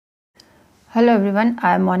Hello everyone,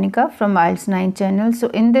 I am Monica from IELTS 9 channel. So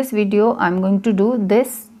in this video, I am going to do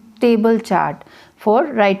this table chart for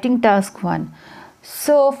writing task 1.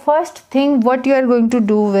 So first thing, what you are going to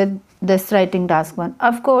do with this writing task 1?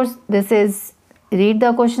 Of course, this is read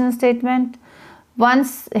the question statement.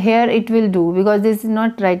 Once here it will do, because this is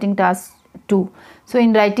not writing task 2. So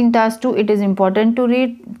in writing task 2, it is important to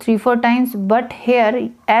read 3-4 times. But here,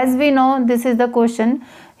 as we know, this is the question.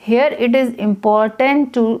 Here it is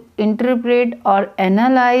important to interpret or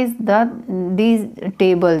analyze these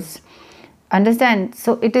tables. Understand?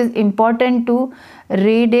 So it is important to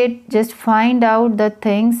read it, just find out the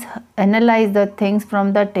things, analyze the things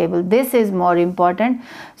from the table. This is more important.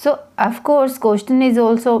 So of course question is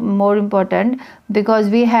also more important, because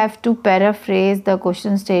we have to paraphrase the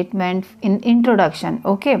question statement in introduction.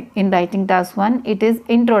 Okay, in writing task 1 it is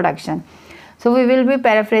introduction. So we will be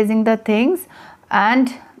paraphrasing the things,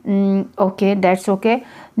 and okay, that's okay.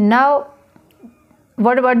 Now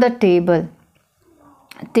what about the table?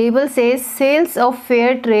 Table says sales of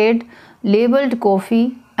Fairtrade-labelled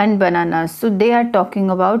coffee and bananas. So they are talking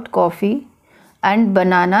about coffee and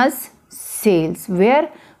bananas sales, where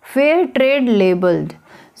Fairtrade-labelled.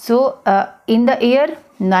 So in the year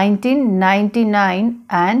 1999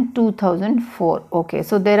 and 2004. Okay,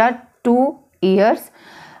 so there are 2 years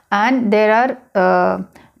and there are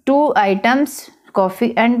 2 items,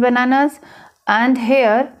 coffee and bananas, and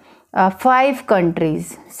here 5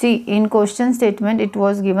 countries. See, in question statement it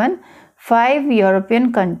was given 5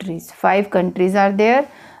 European countries. 5 countries are there,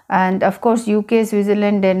 and of course UK,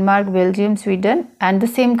 Switzerland, Denmark, Belgium, Sweden, and the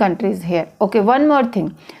same countries here. Okay, one more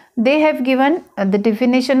thing, they have given the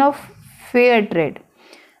definition of fair trade: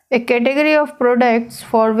 a category of products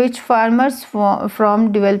for which farmers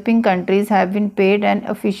from developing countries have been paid an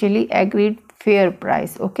officially agreed fair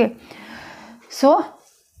price. Okay, so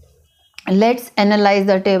let's analyze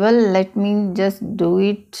the table. Let me just do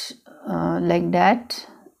it like that.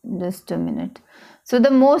 Just a minute. So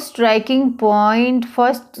the most striking point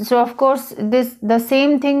first, so of course the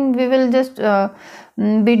same thing we will just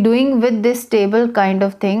be doing with this table kind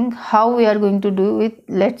of thing. How we are going to do it?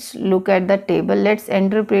 Let's look at the table. Let's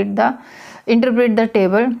interpret the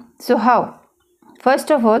table. So how?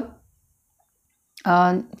 First of all,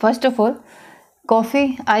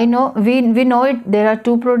 coffee, I know, we know it. There are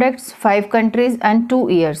 2 products, 5 countries, and 2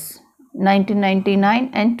 years, 1999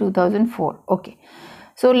 and 2004. Okay,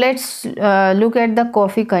 so let's look at the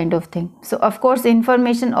coffee kind of thing. So of course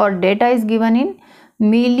information or data is given in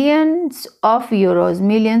millions of euros.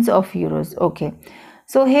 Okay,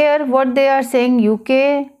 so here what they are saying,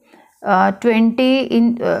 UK 20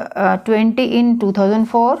 in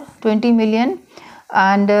 2004, 20 million,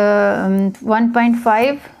 and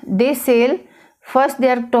 1.5 they sell. First they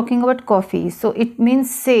are talking about coffee, so it means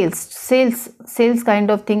sales kind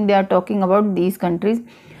of thing they are talking about these countries.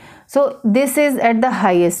 So this is at the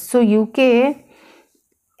highest. So UK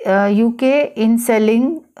in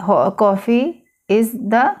selling coffee is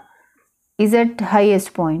at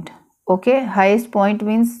highest point. Okay, highest point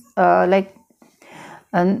means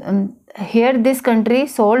here this country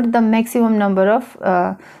sold the maximum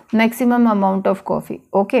amount of coffee.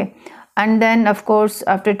 Okay, and then of course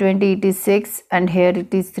after 20 it is 6, and here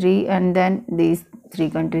it is 3, and then these 3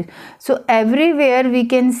 countries. So everywhere we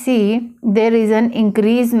can see there is an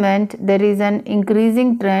increasement, there is an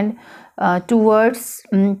increasing trend towards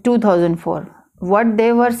 2004. What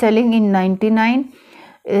they were selling in 99,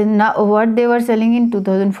 now what they were selling in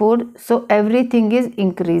 2004. So everything is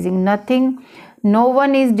increasing, no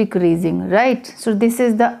one is decreasing, right? So this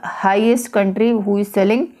is the highest country who is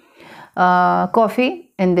selling coffee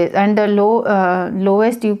in this, and the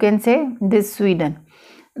lowest you can say this Sweden.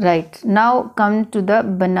 Right, now come to the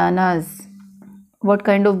bananas. What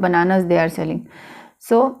kind of bananas they are selling?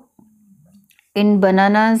 So in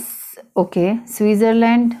bananas, okay,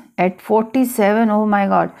 Switzerland at 47. Oh my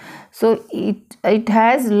god, so it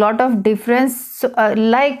has lot of difference. So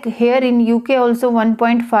like here in UK also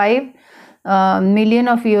 1.5 million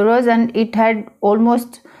of euros, and it had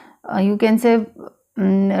almost you can say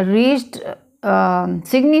reached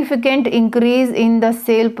significant increase in the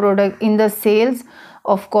sales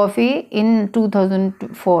of coffee in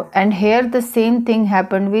 2004. And here the same thing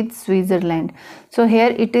happened with Switzerland. So here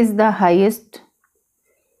it is the highest.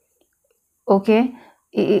 Okay,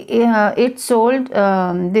 it sold,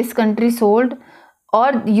 this country sold,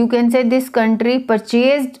 or you can say this country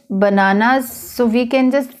purchased bananas. So we can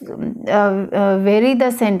just vary the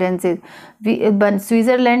sentences.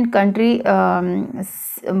 Switzerland country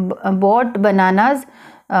bought bananas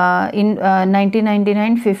in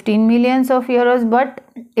 1999 15 millions of euros, but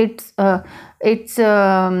its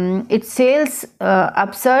sales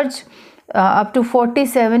upsurge up to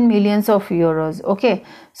 47 millions of euros. Okay,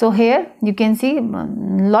 so here you can see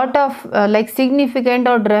lot of like significant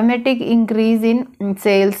or dramatic increase in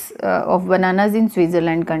sales of bananas in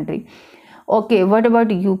Switzerland country. Okay, what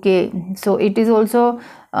about UK? So it is also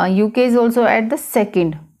UK is also at the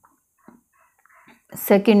second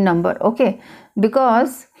number. Okay,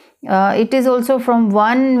 because it is also from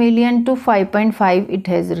 1 million to 5.5 it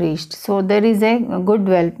has reached, so there is a good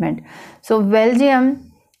development. So Belgium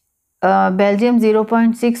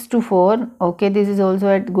 0.624. Okay, this is also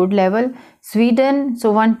at good level. Sweden,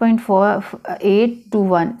 so 1.48 to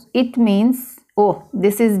 1. It means, oh,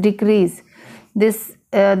 this is decrease. This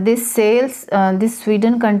sales, this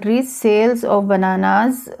Sweden country's sales of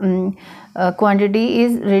bananas quantity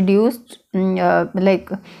is reduced, like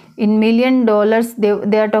in $1 million.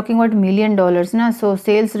 They are talking about $1 million na. So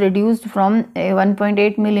sales reduced from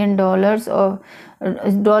 $1.8 million of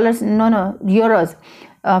euros,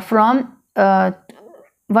 from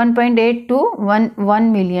 1.8 to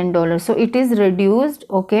 1 million dollars. So it is reduced.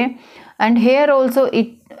 Okay, and here also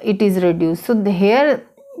it is reduced. So here,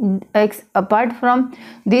 apart from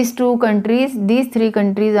these two countries, these three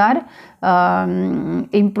countries are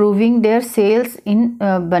improving their sales in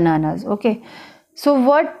bananas. Okay, so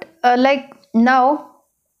what like now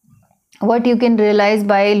what you can realize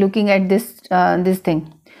by looking at this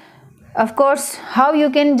thing. Of course, how you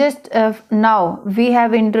can just now we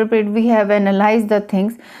have analyzed the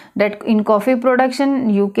things that in coffee production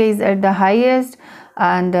UK is at the highest,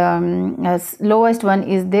 and lowest one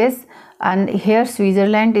is this, and here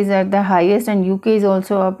Switzerland is at the highest, and UK is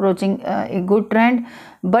also approaching a good trend.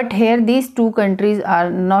 But here these two countries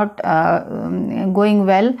are not going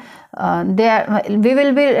well. We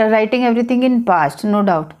will be writing everything in past, no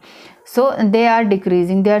doubt. So they are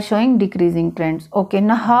decreasing, they are showing decreasing trends. Okay,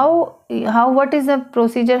 now how what is the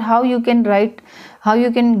procedure, how you can write, how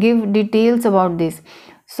you can give details about this?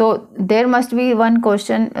 So there must be one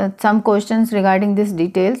question, some questions regarding these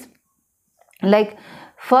details. Like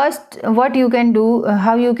first, what you can do,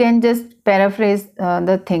 how you can just paraphrase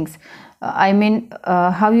the things. I mean,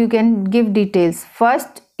 how you can give details.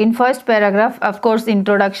 First, in first paragraph, of course,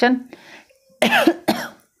 introduction.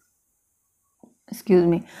 Excuse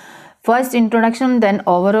me. First introduction, then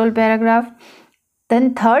overall paragraph,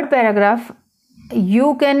 then third paragraph.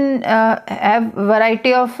 You can have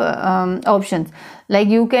variety of options, like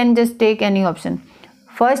you can just take any option.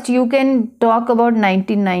 First you can talk about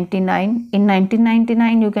 1999. In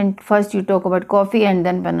 1999 you can first you talk about coffee and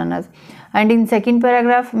then bananas, and in second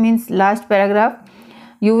paragraph, means last paragraph,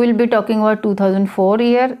 you will be talking about 2004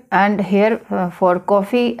 year, and here for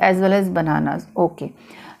coffee as well as bananas. Okay,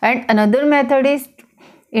 and another method is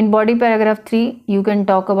in body paragraph 3 you can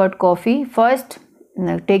talk about coffee first,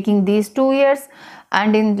 taking these 2 years,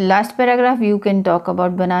 and in last paragraph you can talk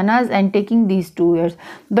about bananas and taking these 2 years.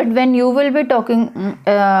 But when you will be talking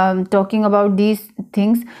about these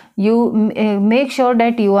things, you make sure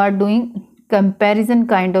that you are doing comparison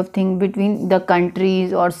kind of thing between the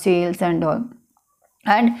countries or sales and all.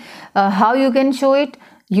 And how you can show it?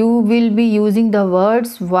 You will be using the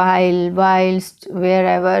words while, whilst,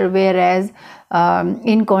 wherever, whereas,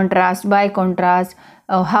 in contrast, by contrast,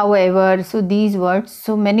 however. So these words,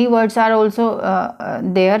 so many words are also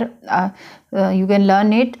there. You can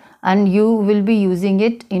learn it and you will be using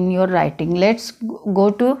it in your writing. Let's go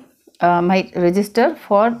to my register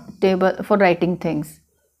for table for writing things.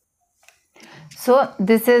 So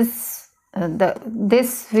this is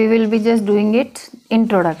this we will be just doing it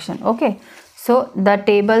introduction. Okay, so the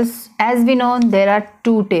tables, as we know, there are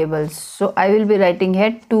 2 tables, so I will be writing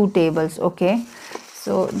here 2 tables. Okay,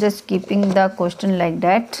 so just keeping the question like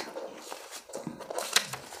that.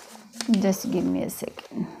 Just give me a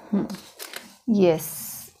second.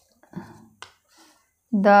 Yes,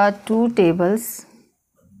 the 2 tables.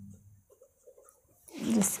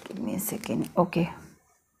 Just give me a second. Okay,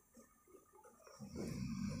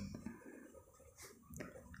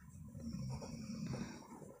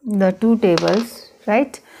 the 2 tables,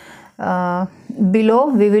 right? Below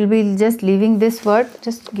we will be just leaving this word.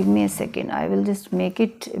 Just give me a second, I will just make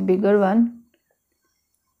it a bigger one.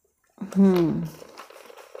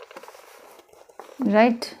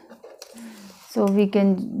 Right, so we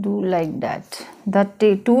can do like that, the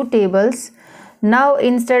 2 tables. Now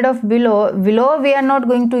instead of below we are not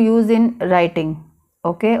going to use in writing.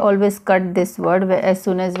 Okay, always cut this word as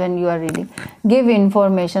soon as when you are reading. Give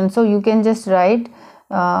information, so you can just write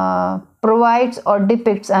provides or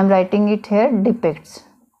depicts. I am writing it here, depicts.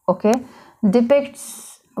 Okay,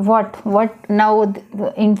 depicts what now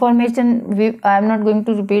the information. I am not going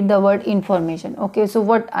to repeat the word information. Okay, so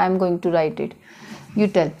what I am going to write it, you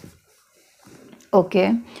tell.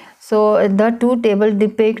 Okay, So the two table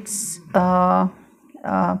depicts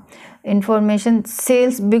information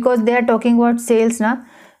sales, because they are talking about sales now.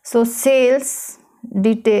 So sales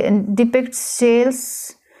depicts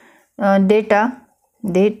sales data,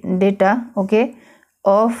 okay,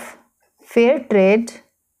 of Fairtrade,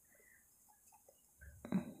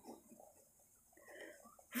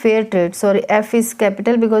 sorry, F is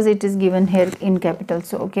capital because it is given here in capital.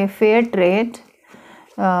 So okay, Fairtrade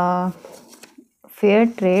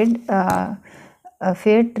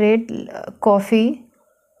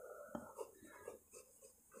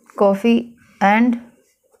coffee and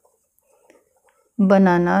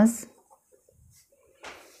bananas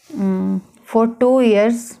for 2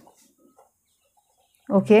 years,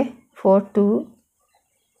 okay, for 2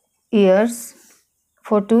 years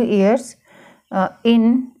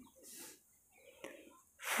in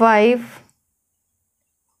 5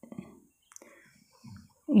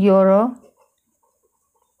 European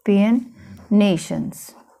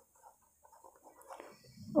nations.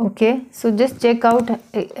 Okay, so just check out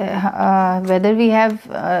whether we have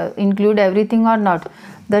include everything or not.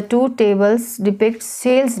 The two tables depict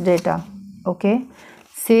sales data, okay,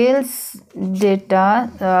 sales data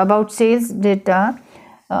about sales data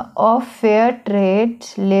of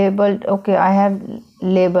Fairtrade-labelled, okay, I have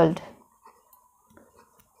labeled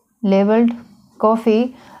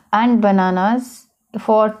coffee and bananas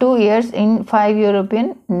for 2 years in 5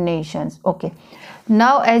 European nations. Okay,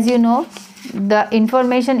 now as you know, the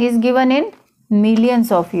information is given in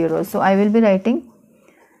millions of euros, so I will be writing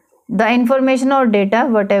the information or data,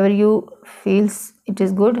 whatever you feels it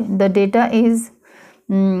is good. The data is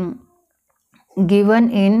given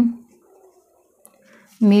in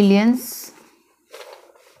millions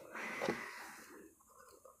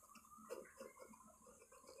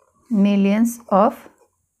of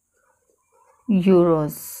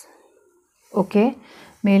euros, okay,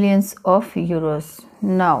 millions of euros.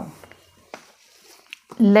 Now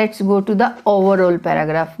let's go to the overall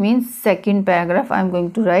paragraph, means second paragraph I am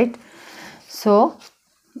going to write. So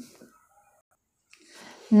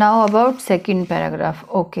now about second paragraph,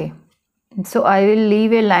 okay, so I will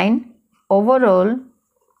leave a line. Overall,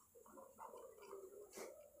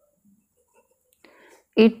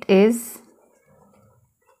 it is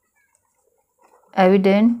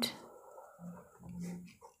evident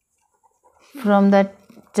from the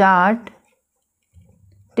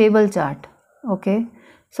table chart, okay,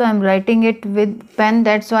 so I'm writing it with pen,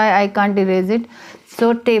 that's why I can't erase it.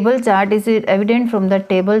 So table chart is evident from the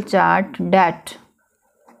table chart that,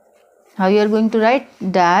 how you are going to write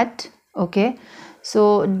that, okay,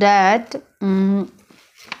 so that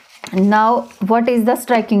now what is the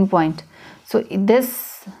striking point? So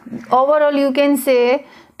this overall you can say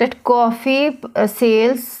that coffee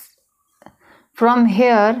sales from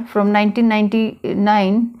here, from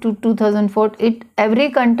 1999 to 2004, every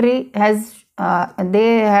country has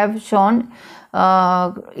they have shown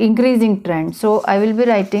increasing trend. So I will be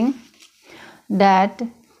writing that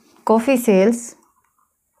coffee sales,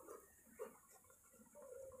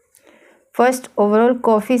 first overall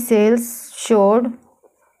coffee sales showed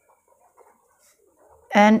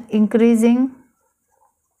an increasing,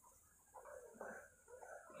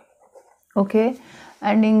 okay,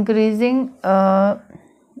 and increasing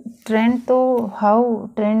trend. So how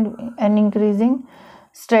trend and increasing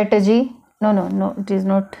strategy, no, it is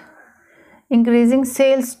not increasing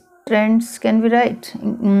sales trends can be right.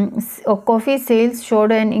 Coffee sales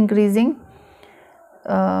showed an increasing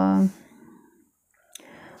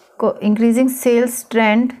increasing sales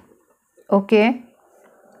trend, okay,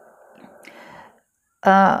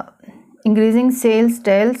 increasing sales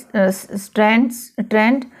trend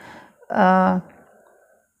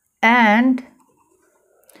and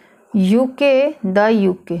UK,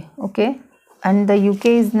 okay, and the UK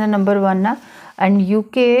is the number one now, and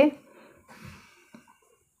UK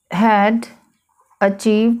had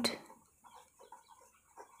achieved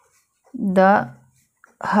the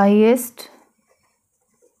highest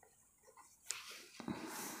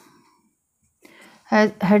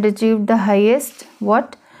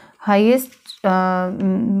what highest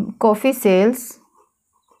coffee sales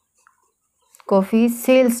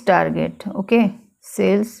target, okay,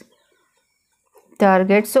 sales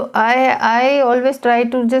target. So I always try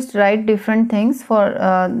to just write different things for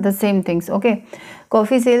the same things, okay.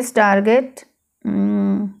 Coffee sales target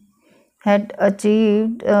had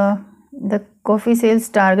achieved the coffee sales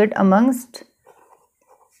target amongst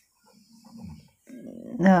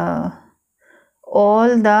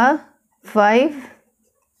all the 5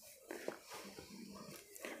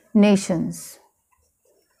 nations,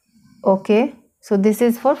 okay. So this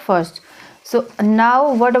is for first. So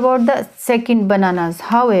now what about the second, bananas?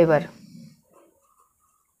 However,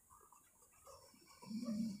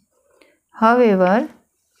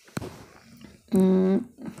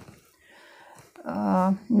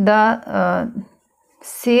 the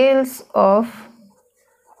sales of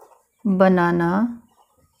banana,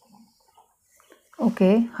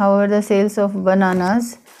 okay, however the sales of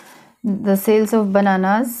bananas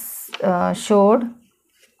showed,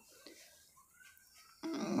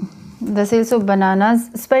 the sales of bananas,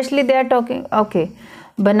 especially they are talking, okay,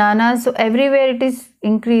 bananas, so everywhere it is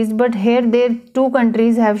increased, but here there two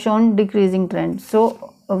countries have shown decreasing trend.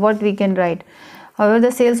 So what we can write, however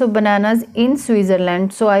the sales of bananas in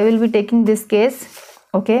Switzerland, so I will be taking this case,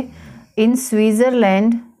 okay, in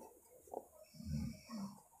Switzerland,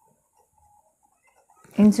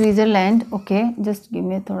 okay, just give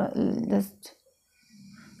me a thoda, just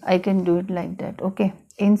I can do it like that, okay,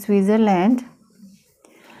 in Switzerland,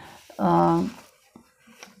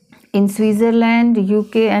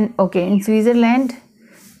 UK and, okay, in Switzerland,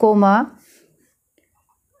 comma,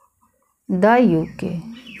 the UK,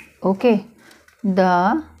 okay,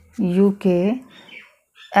 the UK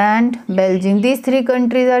and Belgium, these three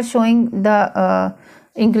countries are showing the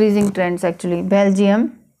increasing trends actually.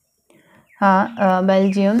 Belgium,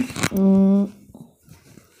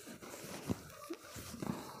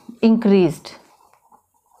 increased,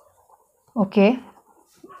 okay,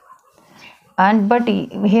 and but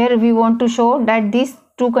here we want to show that these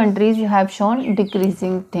two countries have shown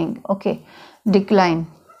decreasing thing, okay, decline.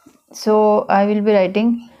 So I will be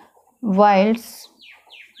writing whilst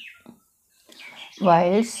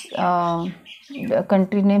the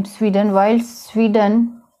country name Sweden, whilst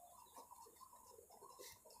Sweden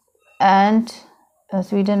and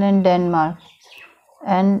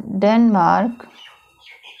Denmark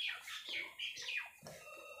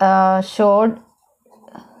showed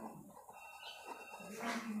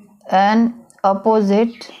an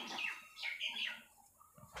opposite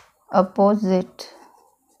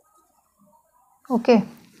okay,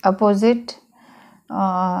 opposite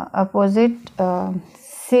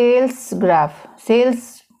sales graph,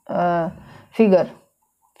 sales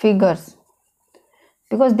figures,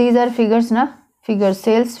 because these are figures, na, figures,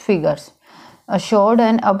 sales figures, showed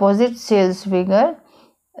an opposite sales figure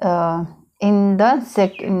in the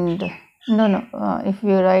second, if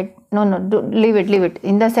you write, leave it,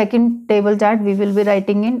 in the second table chart we will be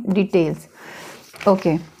writing in details,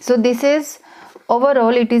 okay. So this is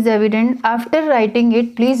overall, it is evident. After writing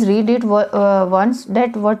it, please read it once,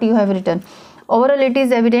 that what you have written. Overall, it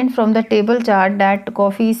is evident from the table chart that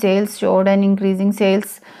coffee sales showed an increasing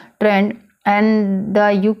sales trend, and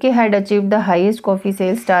the UK had achieved the highest coffee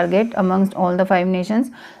sales target amongst all the 5 nations.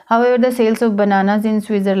 However, the sales of bananas in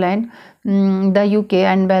Switzerland, the UK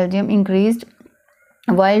and Belgium increased,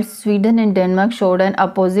 while Sweden and Denmark showed an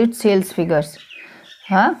opposite sales figures,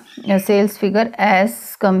 a sales figure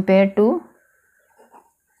as compared to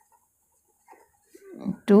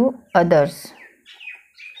others,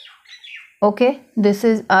 okay. This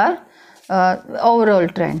is our overall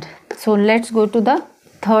trend. So let's go to the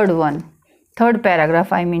third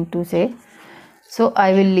paragraph, I mean to say. So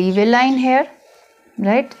I will leave a line here,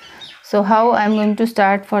 right? So how I'm going to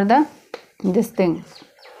start for this thing,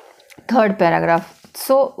 third paragraph.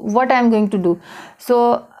 So what I'm going to do,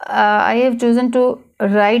 so I have chosen to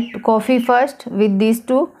write coffee first with these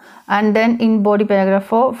two, and then in body paragraph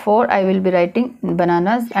 4 I will be writing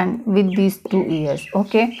bananas and with these 2 years,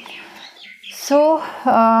 okay. So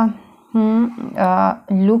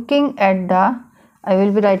looking at the, I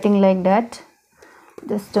will be writing like that,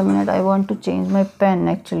 just a minute, I want to change my pen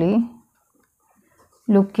actually.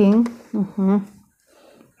 Looking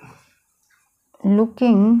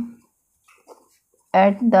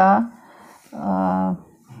at the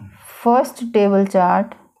first table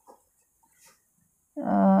chart,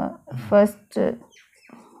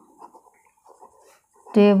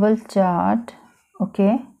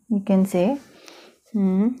 okay, you can say.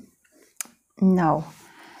 Now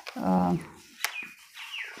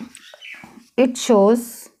it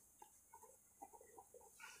shows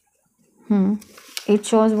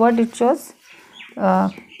what it shows,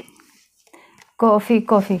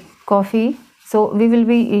 coffee. So we will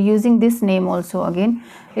be using this name also again.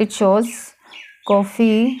 It shows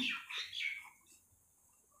coffee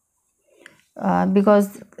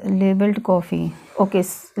because labeled coffee, okay,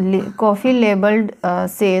 coffee labeled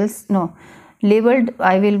sales, no, labeled,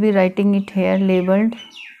 I will be writing it here, labeled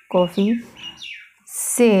coffee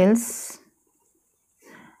sales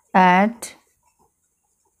at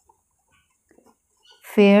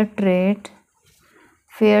Fairtrade,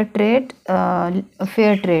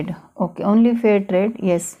 okay, only Fairtrade,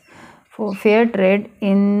 yes, for fair trade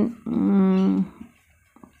in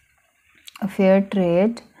fair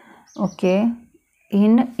trade, okay,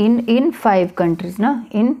 in 5 countries, na,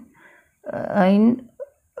 in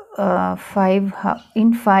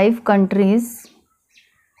 5 countries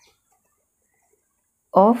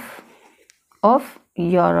of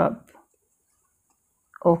Europe.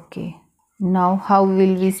 Okay, now how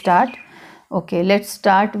will we start? Okay, let's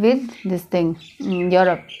start with this thing,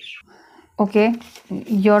 Europe. Okay,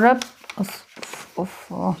 Europe of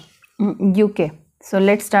UK. So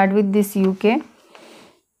let's start with this UK.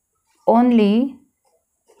 Only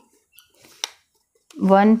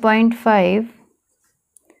 1.5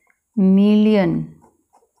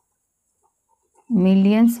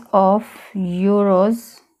 millions of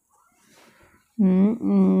euros,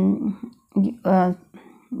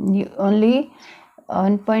 only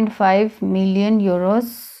 1.5 million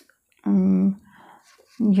euros,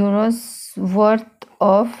 worth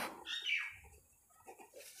of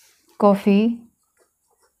coffee,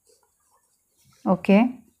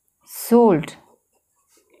 okay, sold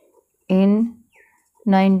in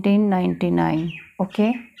 1999,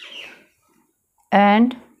 okay,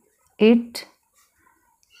 and it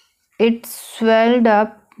swelled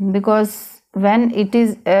up because when it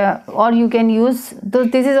is or you can use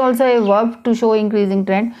this is also a verb to show increasing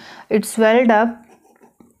trend. It swelled up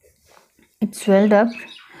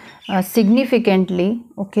significantly,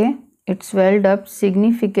 okay, it swelled up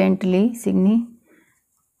significantly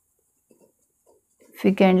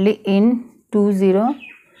in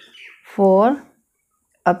 2004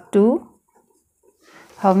 up to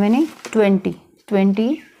how many, 20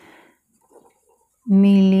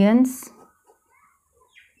 millions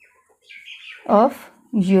of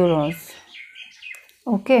euros,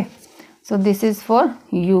 okay. So this is for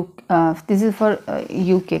UK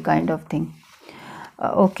kind of thing.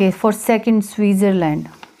 Okay, for second, Switzerland.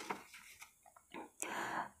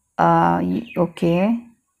 Okay,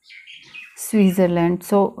 Switzerland,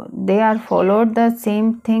 so they are followed the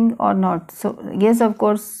same thing or not? So yes, of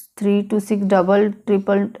course, 3 to 6 double,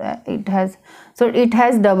 triple, it has, so it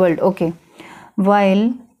has doubled, okay.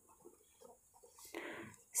 While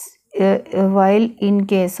in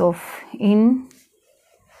case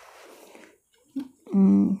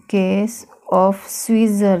of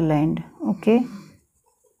Switzerland, okay,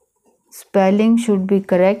 spelling should be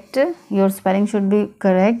correct, your spelling should be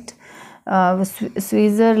correct.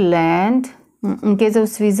 Switzerland, in case of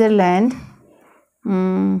Switzerland,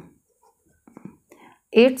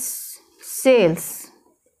 its sales,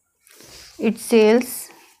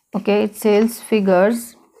 okay, its sales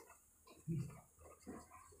figures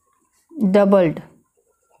doubled,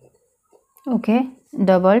 okay,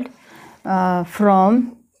 doubled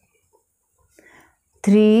from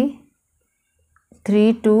 3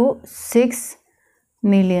 to 6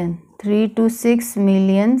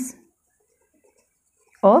 millions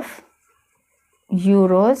of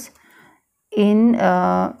euros in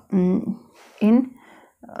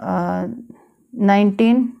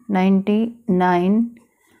 1999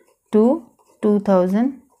 to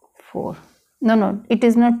 2004. No, it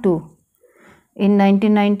is not 2. In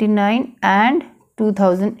 1999 and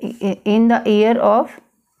 2000, in the year of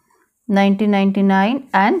 1999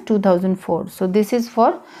 and 2004. So this is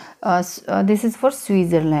for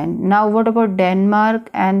Switzerland. Now what about Denmark?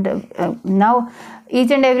 And now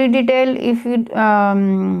each and every detail, if you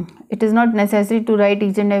it is not necessary to write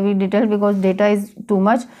each and every detail because data is too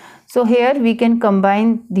much. So here we can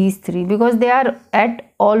combine these three because they are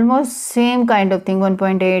at almost same kind of thing,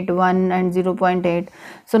 1.8, 1 and 0.8.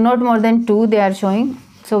 So not more than 2 they are showing.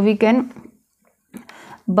 So we can,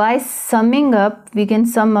 by summing up, we can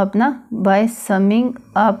sum up by summing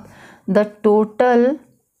up the total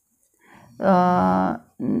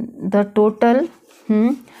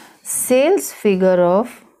sales figure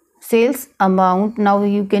of sales amount. Now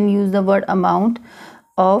you can use the word amount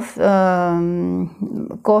of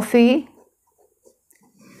coffee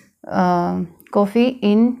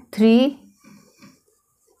in 3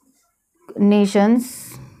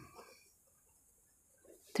 nations,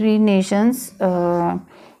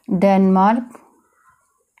 Denmark,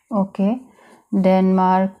 okay,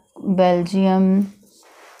 Denmark, Belgium,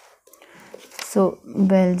 so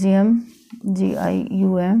Belgium,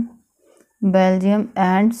 GIUM, Belgium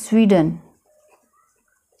and Sweden.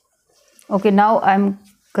 Okay, now I'm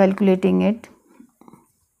calculating it.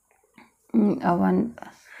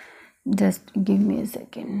 Just give me a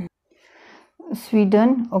second.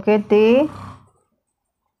 Sweden, okay, they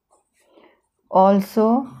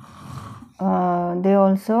also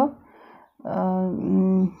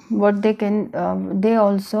what they can they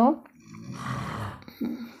also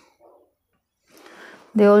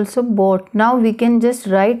They also bought. Now we can just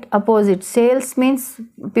write opposite. Sales means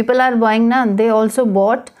people are buying now. They also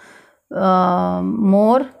bought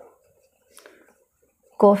more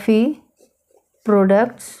coffee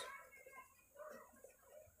products.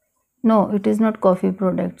 No, it is not coffee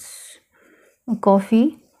products.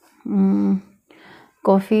 Coffee.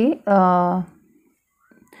 Coffee.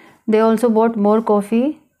 They also bought more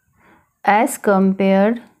coffee as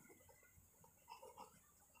compared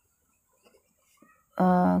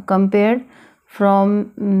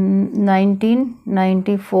from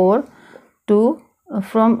 1994 to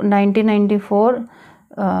from 1994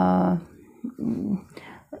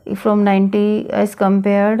 from 90 as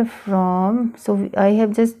compared from. So I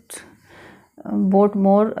have just bought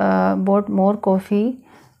more coffee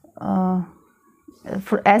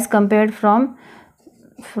as compared from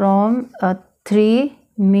 3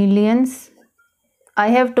 millions. I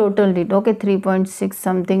have totaled it, okay, 3.6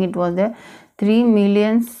 something it was there, 3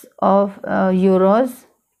 millions of euros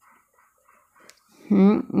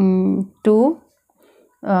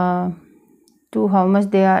to how much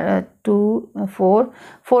they are, to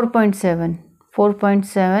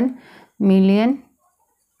 4.7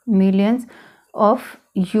 millions of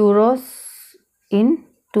euros in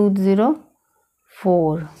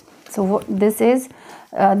 2004. So what this is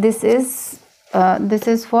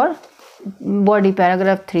for body,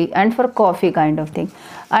 paragraph 3, and for coffee kind of thing.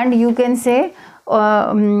 And you can say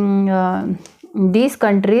these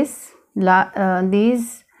countries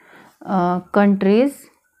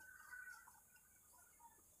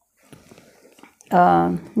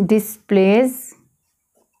displays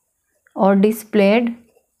or displayed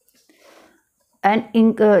and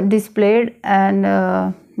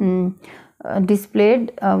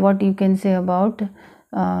displayed what you can say about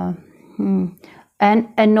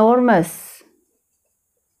an enormous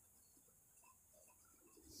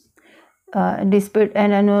displayed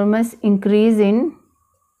an enormous increase in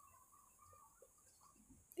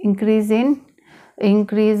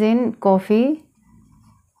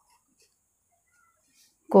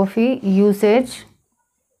coffee usage,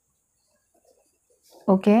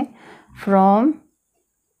 okay, from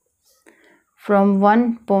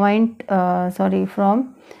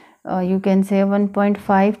you can say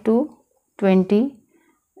 1.5 to 20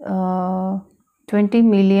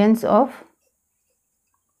 millions of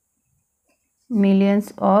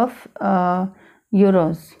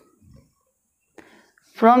euros.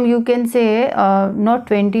 From, you can say not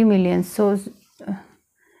 20 millions, so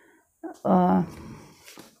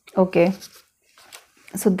okay,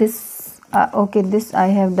 so this this I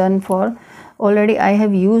have done for already. I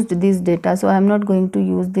have used this data, so I am not going to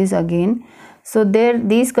use this again. So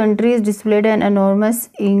these countries displayed an enormous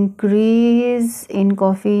increase in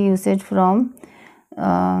coffee usage from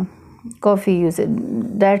coffee usage.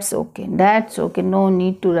 That's okay, no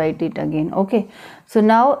need to write it again. Okay, so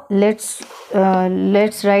now let's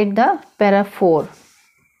write the para 4.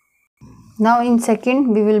 Now in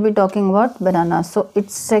second we will be talking about bananas. So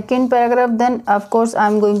it's second paragraph, then of course I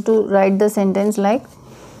am going to write the sentence like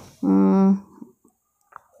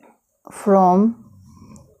from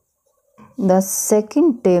the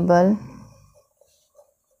second table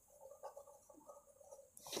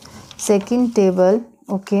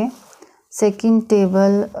okay, second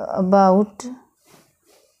table about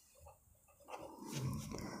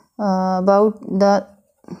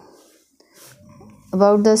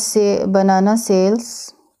the banana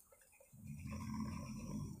sales,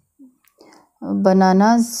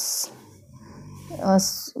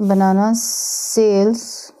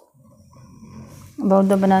 about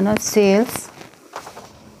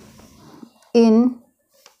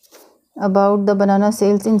the banana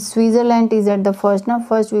sales in Switzerland is at the first. Now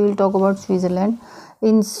first we will talk about Switzerland.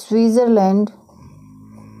 In Switzerland,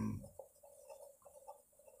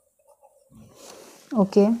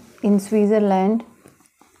 okay, in Switzerland,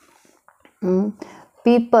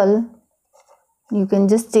 people, you can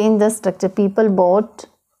just change the structure, people bought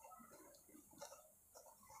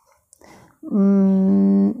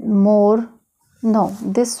more. No,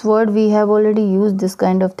 this word we have already used this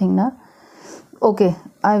kind of thing now. Okay,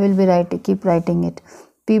 I will be keep writing it.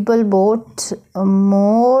 People bought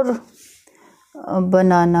more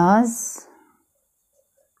bananas.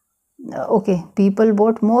 Okay, people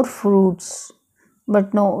bought more fruits,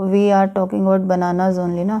 but no, we are talking about bananas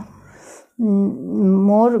only, na.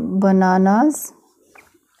 More bananas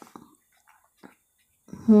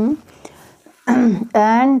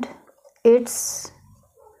and its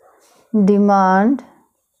demand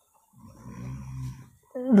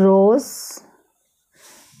rose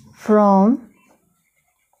from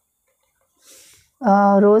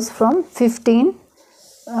 15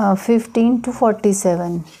 15 to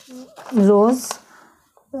 47 rows,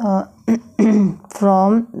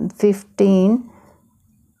 from 15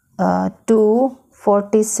 to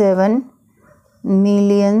 47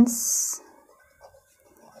 millions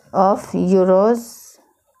of euros.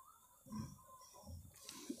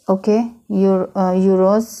 Okay,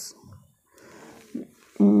 euros.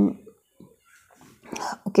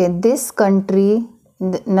 Okay, this country,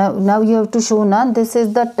 now you have to show now, this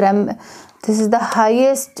is the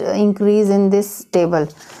highest increase in this table.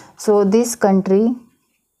 So this country,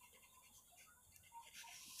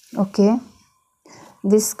 okay,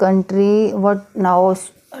 this country, what now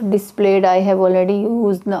displayed, I have already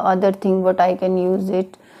used the other thing, but I can use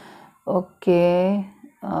it. Okay,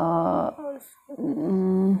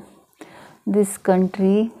 this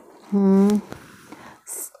country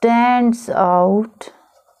stands out,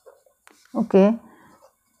 okay,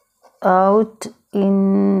 out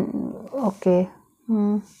in, okay,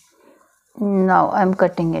 now I'm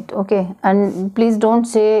cutting it. Okay, and please don't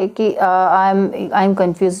say ki, I'm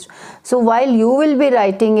confused. So while you will be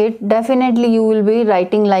writing it, definitely you will be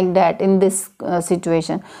writing like that in this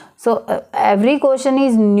situation. So every question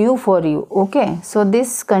is new for you. Okay, so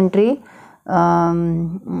this country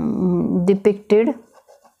depicted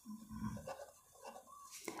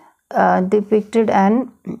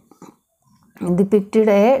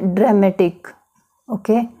a dramatic,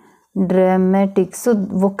 okay, dramatic. So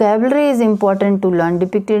vocabulary is important to learn.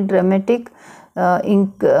 Depicted dramatic,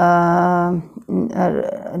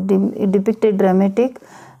 depicted dramatic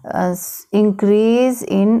increase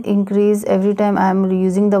in, increase, every time I am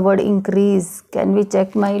using the word increase. Can we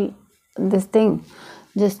check my this thing?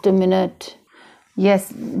 Just a minute. Yes,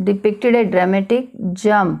 depicted a dramatic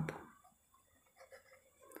jump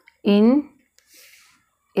in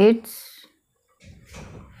its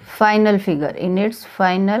final figure, in its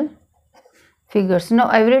final figures. Now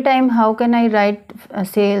every time how can I write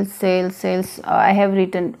sales, I have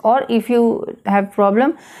written, or if you have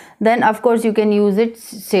problem, then of course you can use it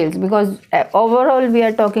sales, because overall we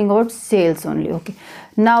are talking about sales only. Okay,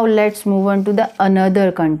 now let's move on to the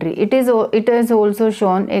another country. It is also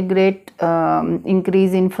shown a great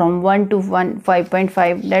increase in from 1 to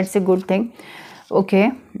 5.5. that's a good thing.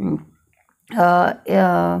 Okay,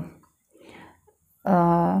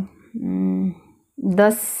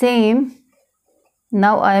 the same,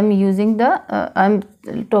 now I am using the I'm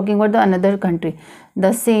talking about the another country.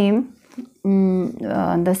 The same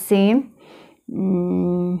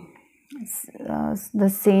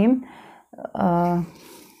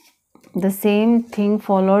thing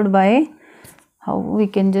followed by, how we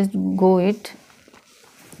can just go it,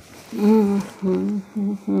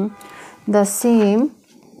 the same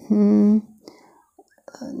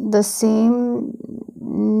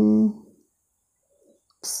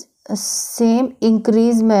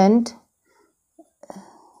increment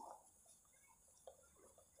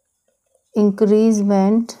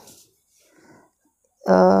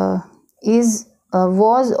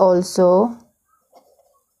was also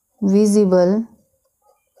visible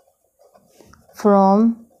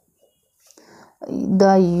from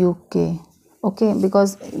the UK. Okay,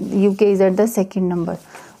 because UK is at the second number.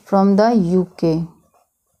 From the UK,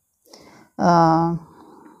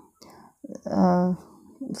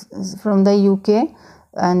 from the UK,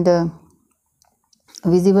 and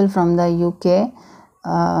visible from the UK,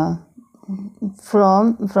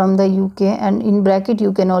 from the UK, and in bracket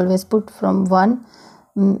you can always put from 1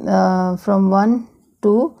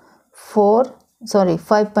 to 4, sorry,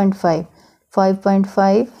 5.5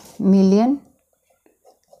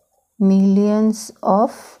 millions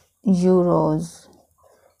of euros.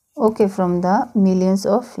 Okay, from the millions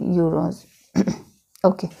of euros.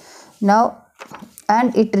 Okay, now,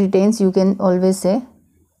 and it retains, you can always say,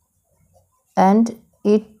 and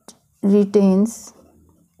it retained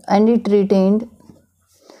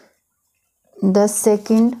the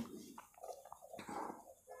second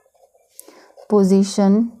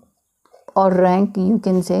position or rank, you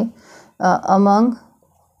can say, among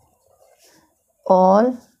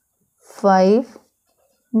all 5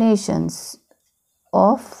 nations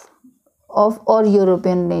of or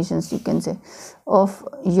European nations, you can say, of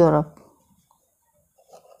Europe.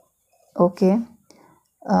 Okay,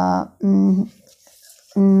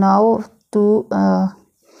 now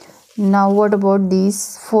what about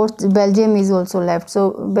these? Fourth, Belgium is also left.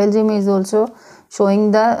 So Belgium is also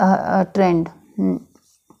showing the trend.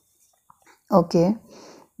 Okay,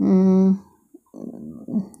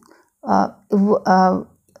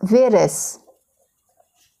 whereas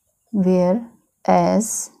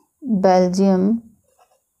Belgium,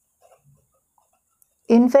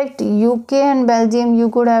 in fact UK and Belgium you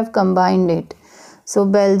could have combined it, So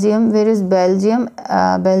Belgium, where is Belgium?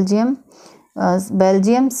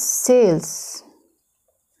 Belgium sales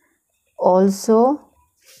also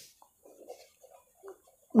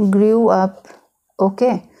grew up.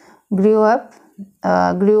 Okay, grew up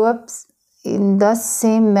in the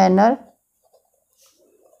same manner.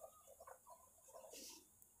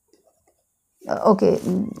 Okay,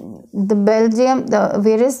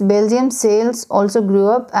 whereas Belgium sales also grew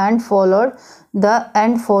up and followed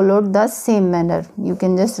the same manner. You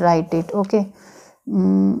can just write it. Okay,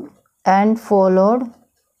 and followed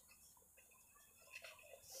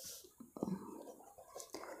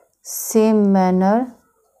same manner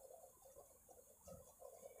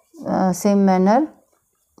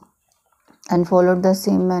and followed the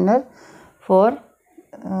same manner for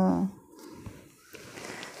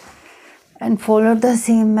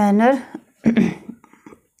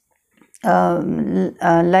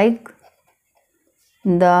like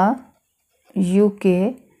the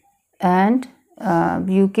UK and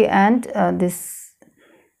this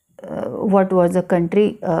what was the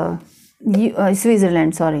country,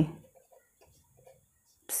 Switzerland, sorry.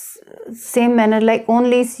 Same manner, like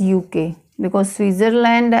only is UK, because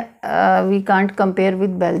Switzerland we can't compare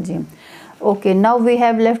with Belgium. Okay, now we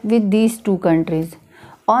have left with these two countries.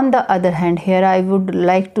 On the other hand, here I would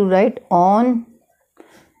like to write on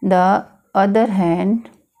the other hand,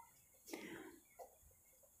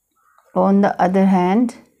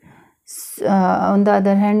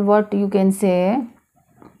 what you can say,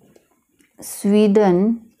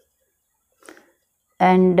 Sweden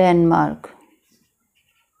and Denmark.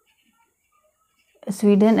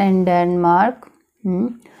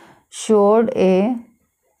 Showed a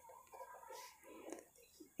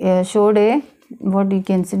what you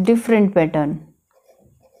can say, different pattern.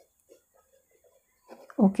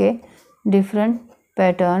 Okay, different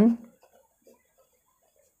pattern.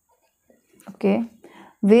 Okay,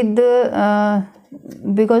 with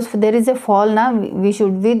because there is a fall now, we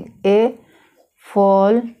should with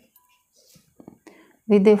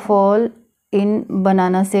a fall in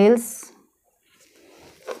banana sales.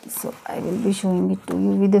 So I will be showing it to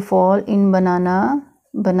you. With a fall in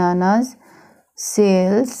bananas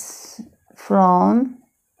sales from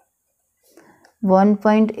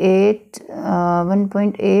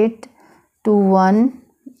 1.8 to 1,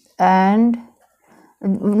 and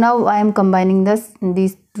now I am combining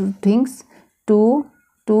these two things, to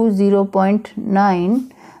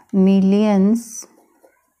 0.9 millions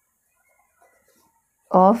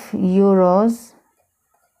of euros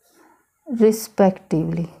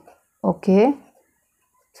respectively. Okay,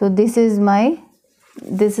 so this is my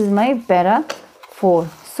para 4.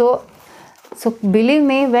 So believe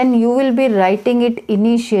me, when you will be writing it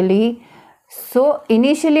initially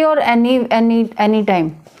or any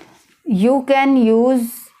time, you can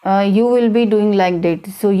use you will be doing like that.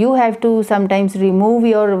 So you have to sometimes remove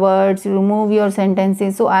your words, remove your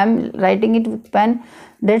sentences. So I am writing it with pen,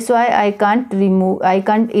 that's why I can't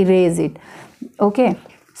erase it. Okay,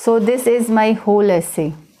 so this is my whole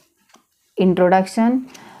essay: introduction,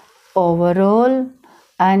 overall,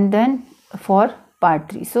 and then for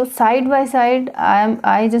part 3. So side by side,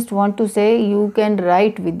 I just want to say, you can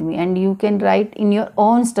write with me and you can write in your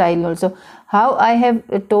own style also. How I have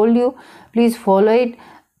told you, please follow it.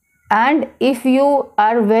 And if you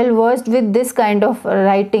are well versed with this kind of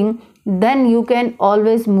writing, then you can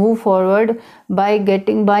always move forward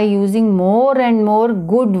by using more and more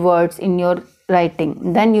good words in your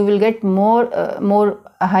writing. Then you will get more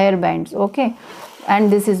higher bands. Okay, and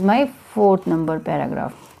this is my 4th number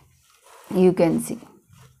paragraph, you can see.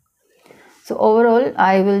 So overall,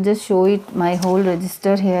 I will just show it my whole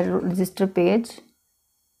register here, register page.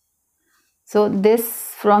 So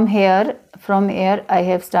this from here I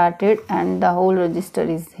have started, and the whole register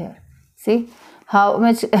is here. See how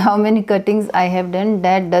many cuttings I have done.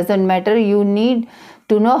 That doesn't matter. You need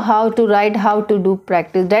to know how to write, how to do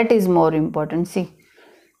practice. That is more important. See,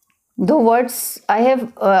 the words I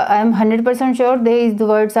am 100% sure the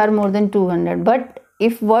words are more than 200, but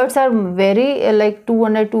if words are very like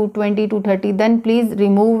 200, 220, 230, then please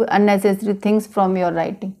remove unnecessary things from your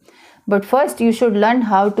writing. But first you should learn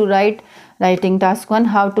how to write writing task 1,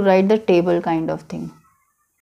 how to write the table kind of thing.